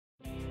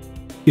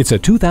It's a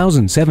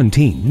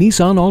 2017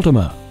 Nissan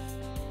Altima.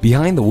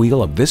 Behind the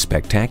wheel of this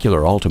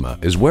spectacular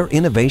Altima is where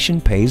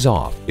innovation pays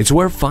off. It's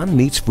where fun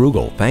meets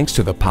frugal thanks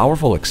to the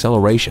powerful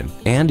acceleration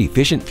and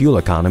efficient fuel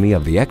economy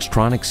of the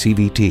Xtronic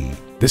CVT.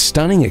 The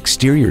stunning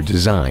exterior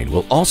design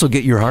will also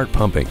get your heart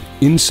pumping.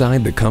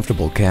 Inside the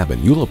comfortable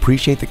cabin, you'll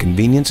appreciate the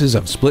conveniences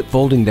of split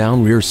folding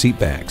down rear seat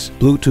backs,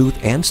 Bluetooth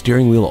and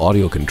steering wheel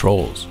audio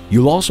controls.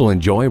 You'll also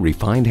enjoy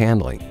refined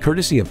handling,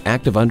 courtesy of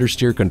active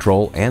understeer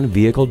control and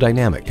vehicle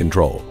dynamic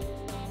control.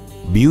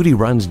 Beauty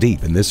runs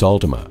deep in this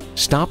Altima.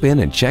 Stop in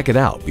and check it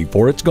out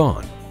before it's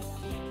gone.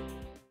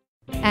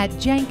 At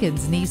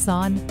Jenkins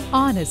Nissan,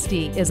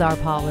 honesty is our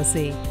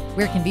policy.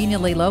 We're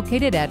conveniently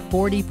located at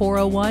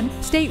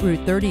 4401 State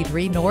Route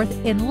 33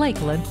 North in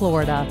Lakeland,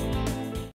 Florida.